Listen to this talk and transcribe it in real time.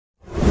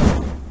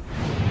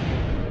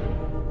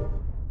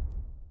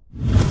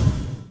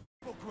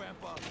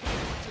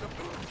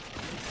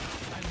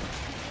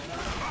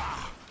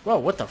Whoa,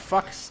 what the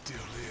fuck? Still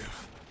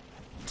live.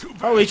 Too bad.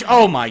 Holy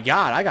oh my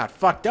god, I got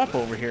fucked up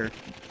over here.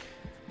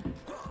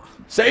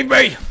 Save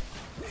me!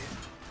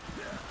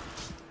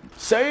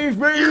 Save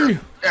me!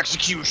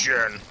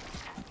 Execution.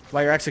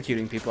 While you're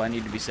executing people, I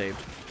need to be saved.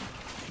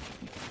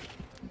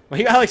 Well,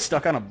 he got like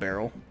stuck on a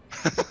barrel.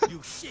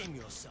 You shame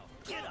yourself.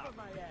 Get up.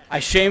 I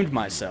shamed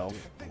myself.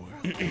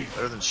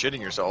 Better than shitting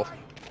yourself.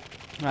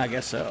 I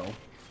guess so.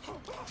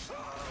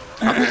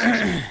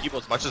 People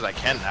as much as I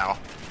can now.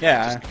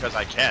 Yeah. Just because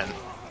I can.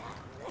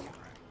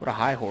 What a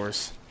high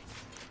horse.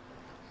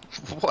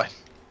 What?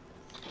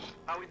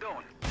 How we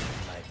doing?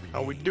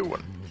 How we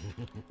doing?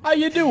 How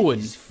you doing?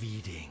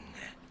 Feeding.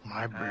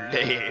 My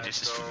blade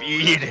is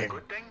feeding.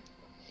 Good thing?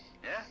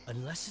 Yeah?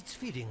 Unless it's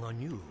feeding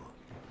on you.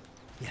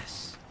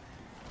 Yes.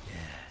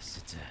 Yes,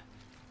 it's a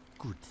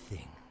good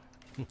thing.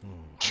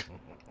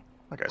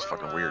 That guy's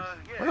fucking weird.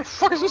 Yeah. Where the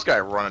fuck is this guy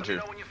running to? You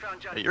know when you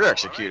found Johnny Hey, you're Bravo,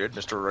 executed,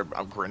 Mr.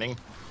 I'm grinning.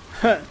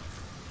 That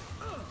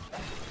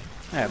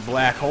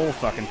black hole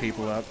fucking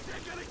people up.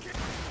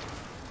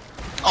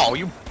 Oh,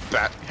 you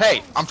bat.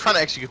 Hey, I'm trying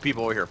to execute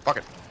people over here. Fuck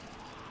it.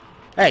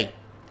 Hey.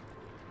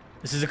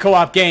 This is a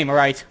co-op game,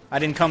 alright? I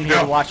didn't come here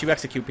No. to watch you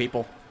execute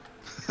people.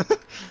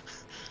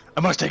 I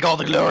must take all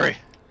the glory.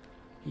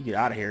 You get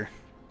out of here.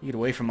 You get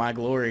away from my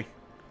glory.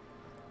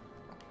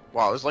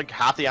 Wow, there's like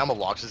half the ammo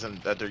boxes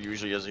that there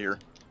usually is here.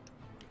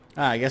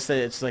 I guess that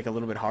it's like a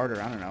little bit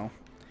harder. I don't know.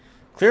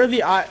 Clear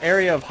the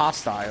area of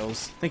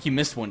hostiles. I think you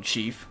missed one,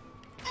 Chief.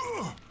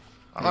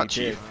 I'm not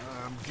You did. chief.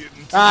 I'm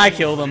getting I tired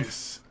killed of him.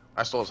 this.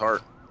 I stole his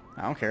heart.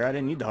 I don't care. I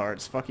didn't need the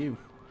hearts. Fuck you.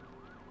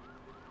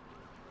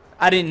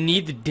 I didn't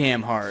need the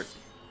damn heart.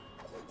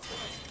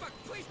 Fuck,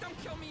 please don't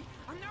kill me.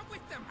 I'm not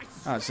with them.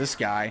 I Oh, it's this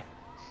guy.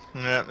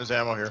 Yeah, there's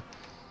ammo here.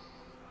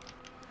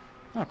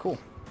 Oh, cool.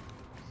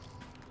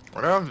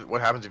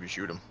 What happens if you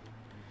shoot him?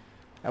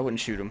 I wouldn't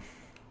shoot him.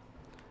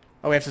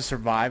 Oh, we have to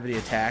survive the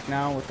attack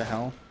now? What the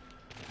hell?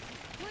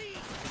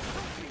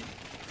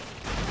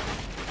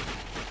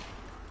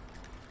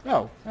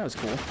 Oh, that was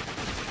cool.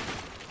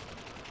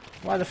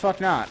 Why the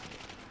fuck not?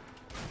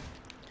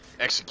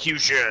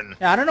 Execution.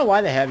 Yeah, I don't know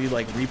why they have you,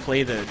 like,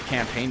 replay the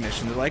campaign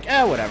mission. They're like,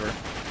 eh, whatever.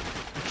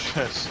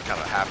 It's kind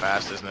of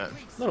half-assed, isn't it?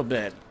 A little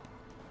bit.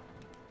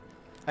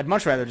 I'd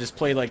much rather just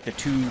play, like, the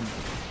 2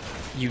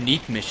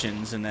 unique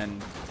missions and then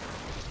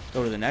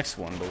go to the next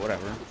one, but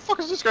whatever. What the fuck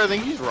is this guy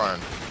think he's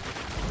running?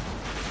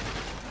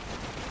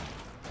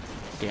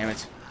 Damn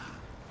it.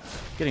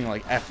 Getting,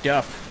 like, effed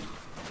up.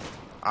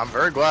 I'm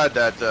very glad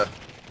that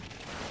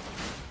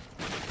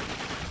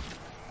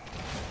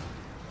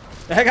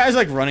That guy's,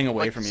 like, running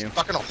away like, from you.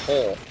 stuck in a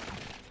hole.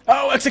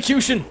 Oh,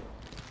 execution!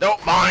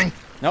 Nope, mine.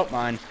 Nope,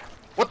 mine.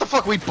 What the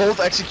fuck? We both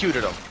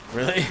executed him.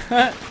 Really?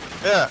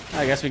 Yeah.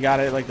 I guess we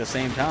got it, like, the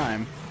same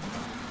time.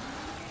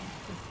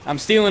 I'm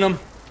stealing them.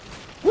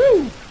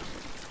 Woo!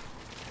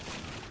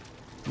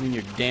 I mean,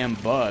 your damn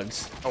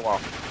bugs. Oh wow.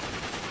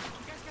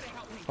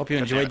 Hope you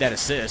enjoyed that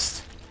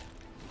assist.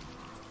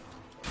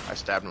 I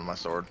stabbed him with my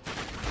sword.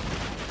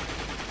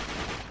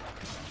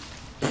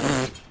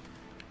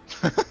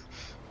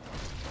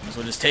 So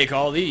we'll just take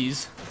all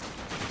these.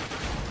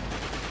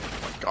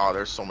 Oh my god,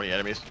 there's so many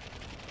enemies.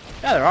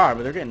 Yeah, there are,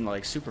 but they're getting,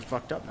 like, super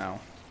fucked up now.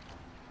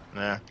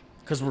 Yeah.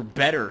 Because we're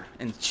better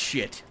and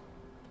shit.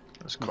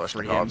 There's for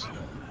Kalashnikovs.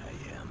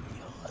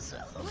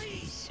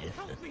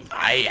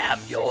 I am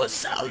your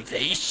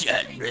salvation.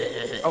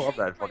 I love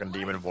that fucking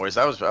demon voice.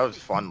 That was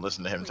fun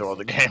listening to him throughout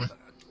the game.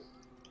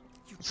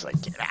 It's like,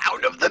 get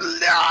out of the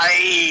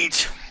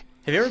light!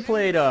 Have you ever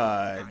played,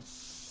 God,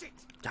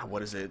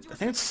 what is it? I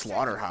think it's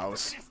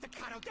Slaughterhouse.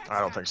 I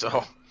don't think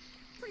so.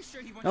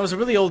 No, it was a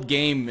really old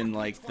game in,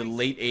 like, the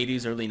late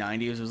 80s, early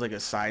 90s. It was, like, a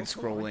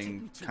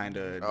side-scrolling kind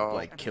of, Oh,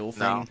 like, kill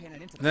thing. no.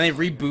 And then they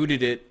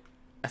rebooted it,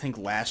 I think,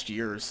 last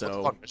year or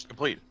so. Fuck, mission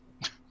complete.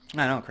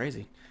 I know,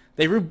 crazy.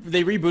 They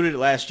rebooted it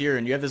last year,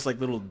 and you have this, like,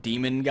 little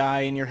demon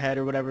guy in your head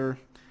or whatever.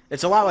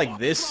 It's a lot like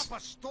this,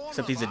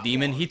 except he's a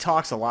demon. He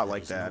talks a lot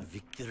like that.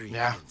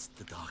 Yeah.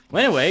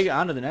 Well, anyway,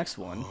 on to the next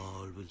one.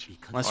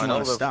 Unless you I know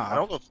want to the stop.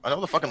 I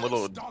know the fucking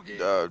little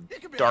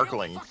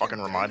Darkling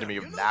fucking reminded me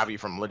of Navi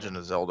from Legend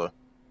of Zelda.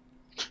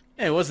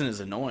 Yeah, it wasn't as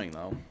annoying,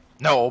 though.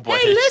 No, but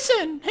Hey,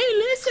 listen! Hey,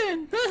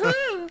 listen!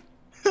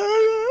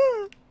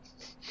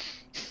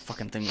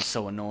 Fucking thing was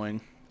so annoying.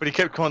 But he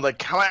kept going like,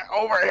 "Come on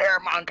over here,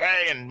 monkey,"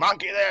 and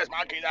 "Monkey this,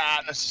 monkey that,"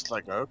 and it's just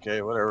like,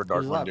 okay, whatever,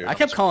 Darkling, dude. I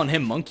kept calling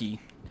him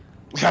Monkey.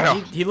 I know.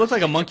 He looked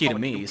like a monkey to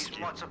me.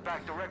 Wants it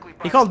back directly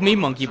by He called me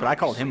phone, monkey, but I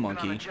called him sleeping on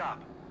monkey. the job.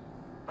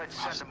 Let's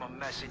send them a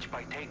message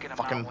by taking them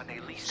Fucking out when they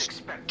least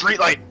expect it.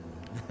 Streetlight.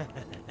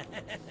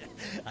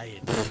 I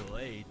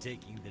enjoy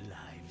taking the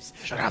lives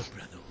Shut of up. the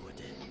Brotherhood.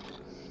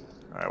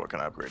 All right, what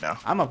can I upgrade now?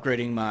 I'm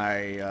upgrading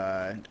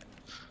my,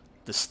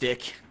 the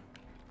stick.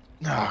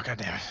 No,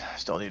 goddamn it, I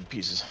still need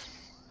pieces.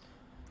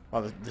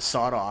 While the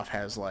sawed-off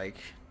has, like...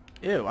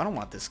 Ew, I don't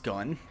want this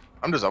gun.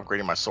 I'm just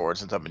upgrading my sword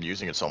since I've been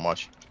using it so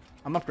much.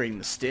 I'm upgrading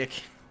the stick.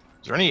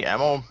 Is there any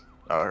ammo?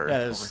 Yeah,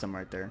 there's some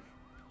right there.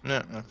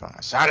 No, fine.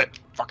 I said it.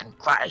 Fucking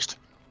Christ.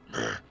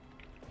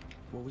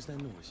 What was that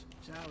noise?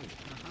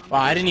 Wow,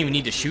 I didn't even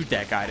need to shoot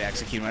that guy to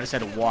execute him. I just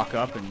had to walk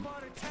up and...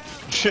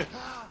 Well,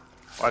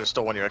 I just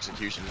stole one of your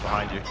executions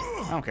behind you.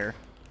 I don't care.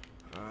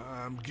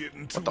 I'm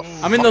getting too the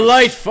old. I'm in the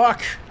light,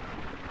 fuck!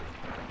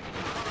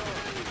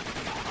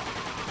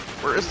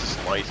 Where is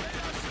this light?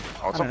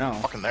 Oh, it's I don't up know.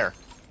 fucking there.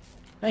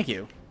 Thank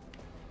you.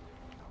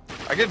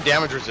 I get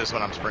damage resist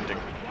when I'm sprinting.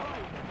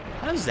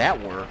 How does that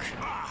work?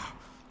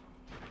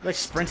 Like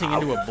sprinting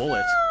into a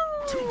bullet.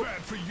 Too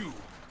bad for you.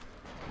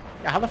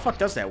 Yeah, how the fuck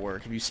does that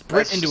work? If you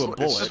sprint It's into just- a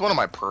bullet... It's just one of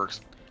my perks.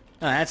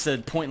 No, that's a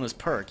pointless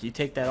perk. You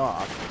take that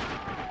off.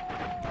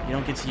 You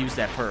don't get to use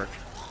that perk.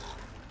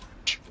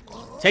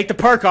 Take the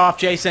perk off,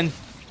 Jason!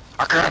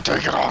 I can't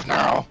take it off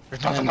now.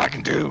 There's nothing I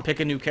can do. Pick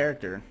a new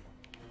character.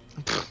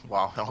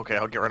 Wow. Okay,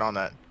 I'll get right on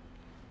that.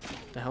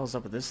 What the hell's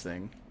up with this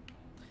thing?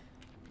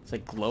 It's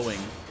like glowing.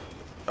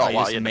 Oh, you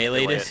wow, just you had to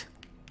meleeed melee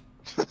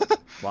it?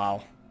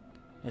 Wow.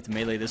 You have to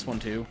melee this one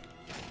too?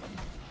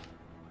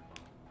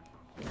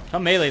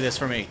 Come melee this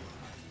for me.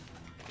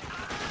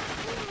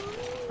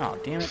 Oh,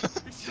 damn it.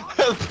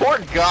 Poor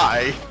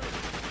guy.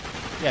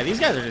 Yeah, these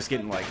guys are just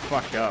getting, like,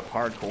 fucked up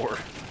hardcore.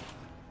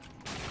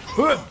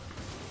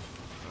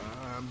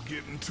 I'm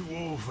getting too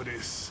old for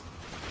this.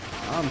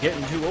 I'm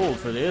getting too old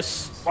for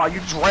this. Wow, you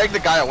dragged the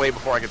guy away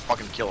before I could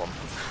fucking kill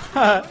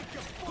him.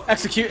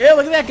 Execute. Hey,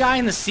 look at that guy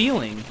in the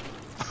ceiling.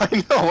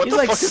 I know. What He's the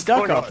like fuck is stuck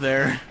going up on?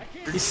 there.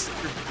 He's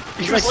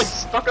He like was like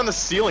stuck on the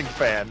ceiling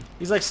fan.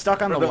 he's like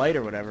stuck on the light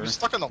or whatever. You're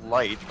stuck on the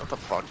light. What the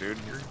fuck, dude?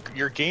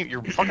 Your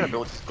fucking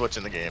ability's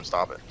glitching the game.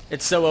 Stop it.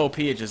 It's so OP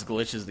it just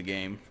glitches the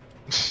game.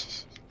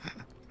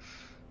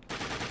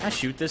 Can I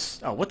shoot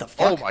this? Oh, what the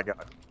fuck? Oh my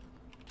god.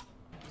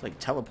 It's like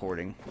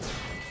teleporting.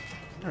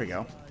 There we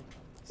go.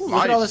 Ooh,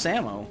 look at all this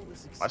ammo.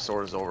 My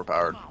sword is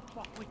overpowered.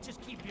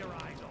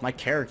 My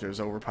character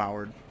is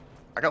overpowered.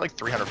 I got like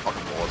 300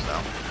 fucking bullets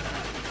now.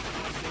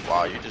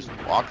 Wow, you just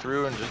walk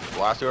through and just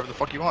blast whoever the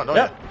fuck you want, don't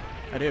Yep,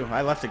 you? I do.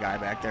 I left a guy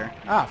back there.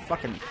 Ah,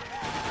 fucking.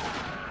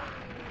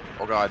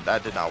 Oh god,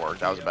 that did not work.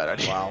 That was a bad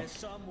idea. Wow.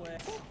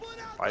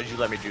 Why did you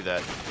let me do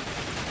that?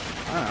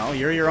 I don't know.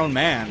 You're your own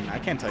man. I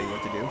can't tell you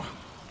what to do.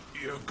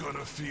 You're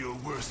gonna feel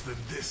worse than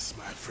this,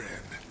 my friend.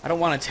 I don't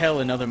want to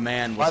tell another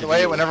man what By to the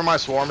way, do. whenever my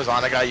swarm is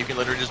on a guy, you can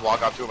literally just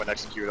walk up to him and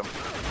execute him.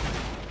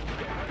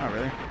 Oh,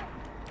 really?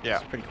 Yeah.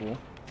 Pretty cool.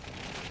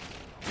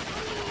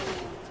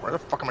 Where the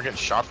fuck am I getting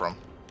shot from?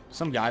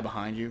 Some guy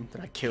behind you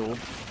that I killed.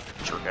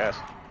 Jerk ass.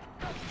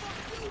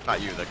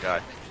 Not you, that guy.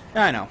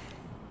 Yeah, I know.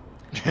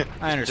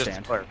 I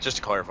understand. Just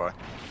to clarify.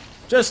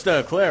 Just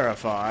to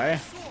clarify.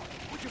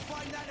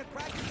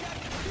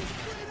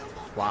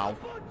 Wow.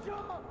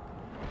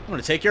 I'm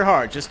gonna take your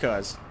heart just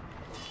cause.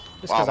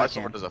 Just Wow, cause my I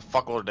can. sword does a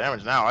fuckload of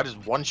damage now. I just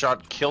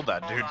one-shot killed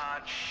that dude.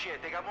 Hold on,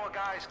 shit. They got more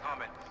guys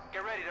coming.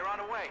 Get ready. They're on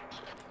the way.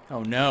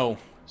 Oh no.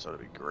 So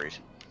that'd be great.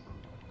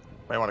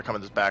 Might want to come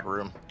in this back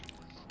room.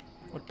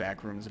 What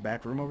back room? Is a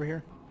back room over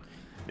here?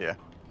 Yeah.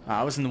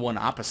 I was in the one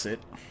opposite.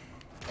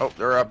 Oh,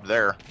 they're up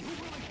there.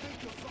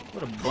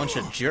 What a bunch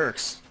of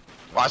jerks.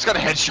 Wow, I just got a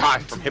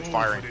headshot from hip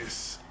firing.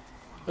 This.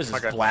 What is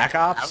this, Okay. Black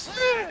Ops?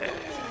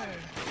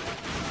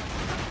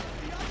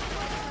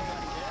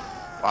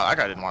 Wow, that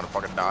guy didn't want to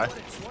fucking die.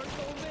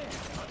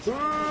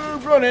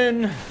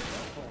 Running! The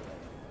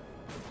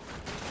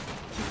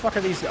fuck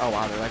are these? Oh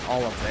wow, they're like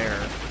all up there.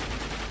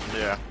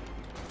 Yeah.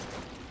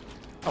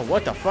 Oh,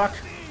 what the fuck?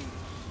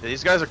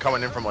 These guys are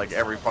coming in from like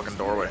every fucking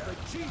doorway.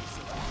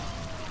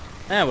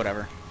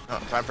 Whatever. Oh,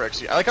 time for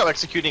execute. I like how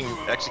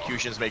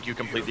executions make you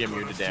completely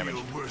immune to damage.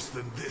 Feel worse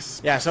than this.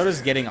 Yeah, so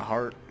does getting a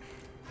heart.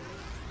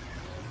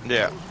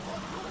 Yeah.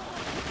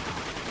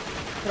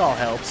 It all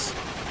helps.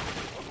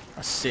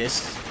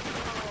 Assist.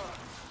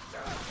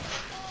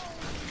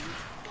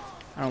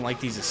 I don't like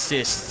these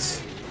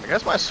assists. I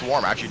guess my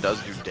swarm actually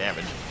does do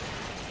damage.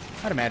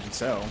 I'd imagine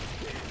so.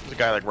 There's a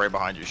guy like right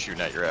behind you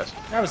shooting at your ass.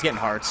 I was getting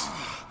hearts.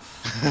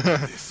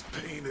 This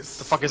pain is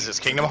The fuck is this,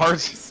 Kingdom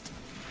Hearts?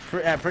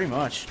 Yeah, pretty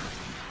much.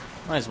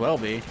 Might as well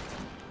be.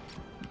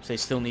 So they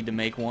still need to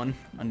make one,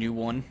 a new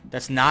one.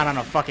 That's not on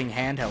a fucking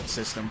handheld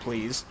system,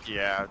 please.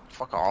 Yeah,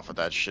 fuck off with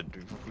that shit.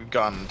 We've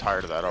gotten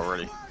tired of that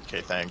already.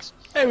 Okay, thanks.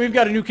 Hey, we've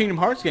got a new Kingdom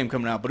Hearts game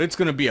coming out, but it's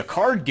gonna be a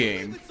card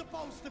game.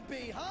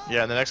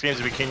 Yeah, and the next game's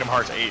gonna be Kingdom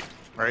Hearts 8,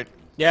 right?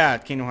 Yeah,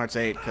 Kingdom Hearts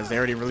 8, because they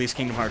already released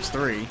Kingdom Hearts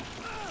 3.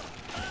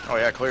 Oh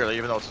yeah, clearly,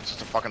 even though it's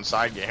just a fucking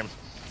side game.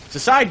 It's a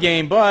side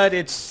game, but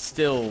it's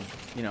still,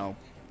 you know,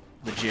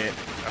 legit.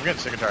 I'm getting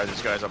sick and tired of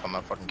these guys up on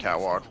the fucking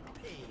catwalk.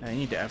 I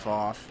need to F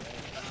off.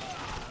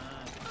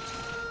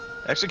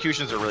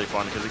 Executions are really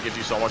fun because it gives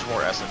you so much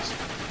more essence.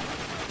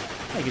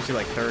 That gives you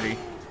like 30,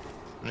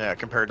 Yeah,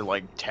 compared to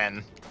like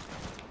 10.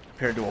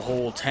 compared to a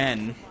whole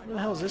 10. Where the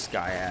hell is this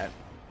guy at?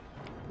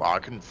 Wow, I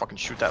couldn't fucking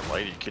shoot that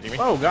light. Are you kidding me?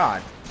 Oh,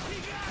 God.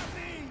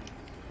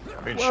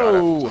 I'm being shot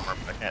at Whoa. from somewhere,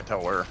 but I can't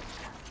tell where.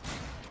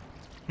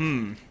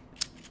 Hmm.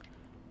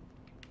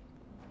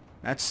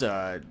 That's,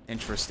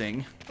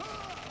 interesting.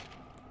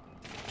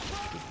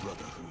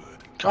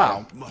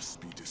 Wow.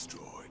 must be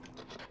destroyed.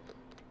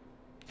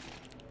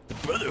 The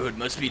Brotherhood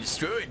must be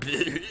destroyed.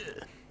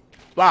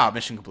 Wow, Wow,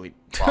 mission complete.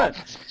 Wow. God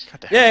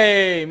damn.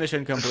 Yay,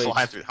 mission complete.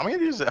 Flying through. How many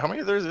of these? How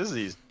many of theirs is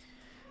these?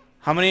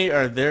 How many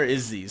are there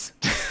is these?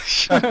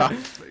 Shut up.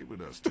 Play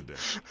with us today.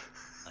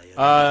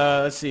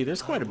 Let's see.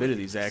 There's quite a bit of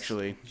these,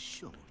 actually.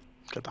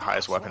 Got the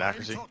highest weapon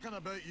accuracy.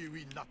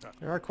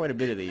 There are quite a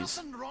bit of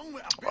these.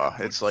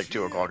 It's like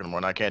 2 o'clock in the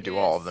morning. I can't do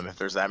all of them if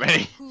there's that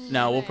many.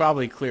 No, we'll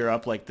probably clear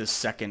up, like, this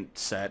second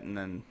set and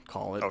then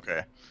call it.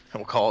 Okay.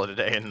 We'll call it a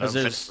day and then finish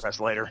there's- the rest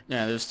later.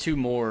 Yeah, there's 2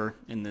 more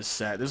in this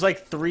set. There's,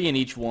 like, 3 in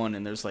each one,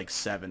 and there's, like,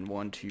 7.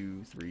 1,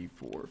 2, 3,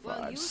 4,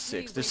 5,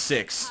 6. There's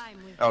 6.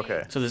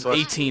 Okay. So there's So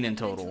it's- 18 in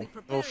total.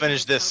 We'll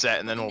finish this set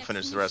and then we'll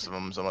finish the rest of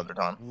them some other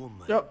time.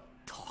 Woman, Yep.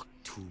 talk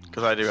too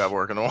Because I do have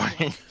work in the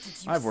morning.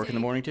 I have work in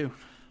the morning, too.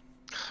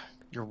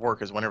 Your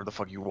work is whenever the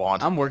fuck you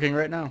want. I'm working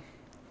right now.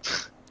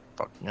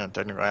 Fuck, yeah,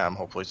 technically I am.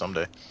 Hopefully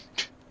someday.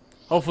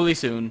 Hopefully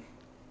soon.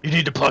 You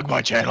need to plug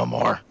my channel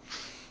more.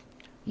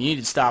 You need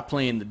to stop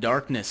playing the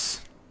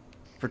darkness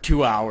for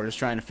 2 hours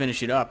trying to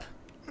finish it up.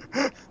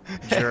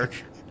 Jerk.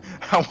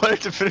 I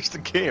wanted to finish the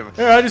game.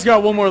 Yeah, I just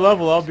got 1 more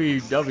level. I'll be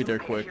there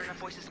quick. Hear enough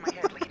voices in my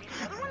head. Like, you need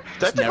another one?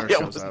 Technically, never it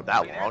shows wasn't up.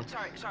 that Wait, long.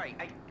 Sorry.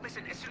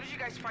 Listen, as soon as you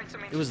guys find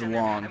some It was a interest in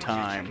long there, I want you to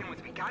time. check in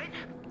with me. Got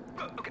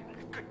it? Okay,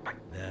 good. Bye.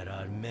 There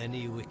are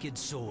many wicked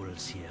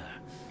souls here.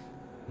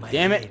 My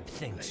Damn it. blade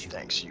thanks you.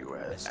 Thanks you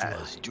As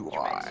as do You bet,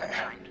 I.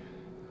 Sunshine.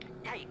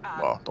 Hey,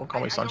 Well, don't call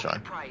me I know Sunshine.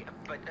 meet the Pry,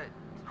 but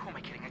who am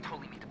I kidding? I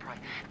totally meet the Pry.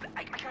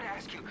 I gotta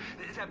ask you,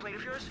 is that blade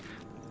of yours?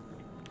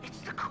 It's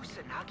the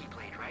Kusanagi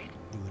blade, right?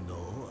 You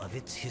know of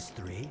its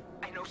history?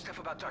 I know stuff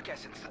about Dark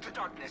Essence, the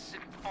darkness,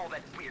 and all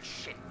that weird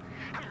shit.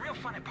 I'm real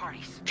fun at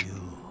parties.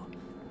 You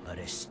are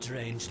a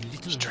strange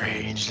little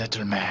Strange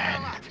little A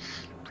man. lot.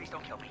 Please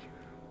don't kill me.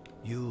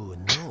 You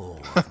know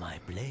of my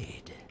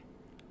blade.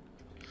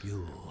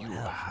 You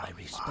have my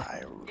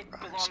respect. It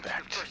belonged to the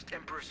first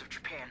emperors of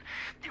Japan.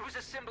 It was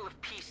a symbol of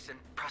peace and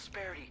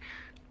prosperity.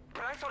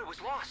 But I thought it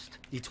was lost.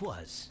 It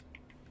was,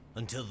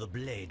 until the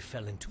blade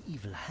fell into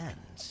evil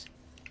hands.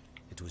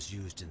 It was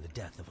used in the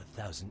death of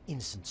 1,000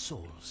 innocent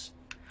souls.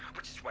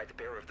 Which is why the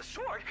bearer of the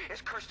sword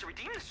is cursed to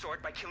redeem the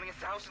sword by killing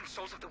 1,000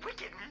 souls of the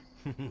wicked.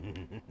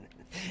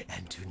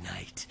 And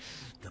tonight,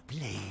 the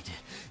blade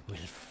will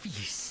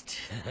feast.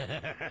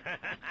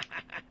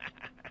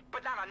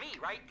 But not on me,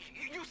 right?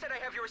 You said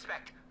I have your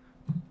respect.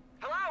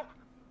 Hello?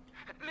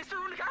 Mr.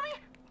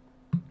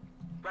 Unagami?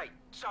 Right,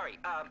 sorry,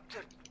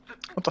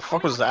 What the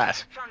fuck was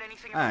that? Found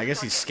anything I guess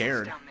about he's Dark Essence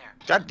scared. down there?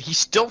 God, he's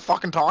still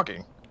fucking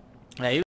talking. Yeah,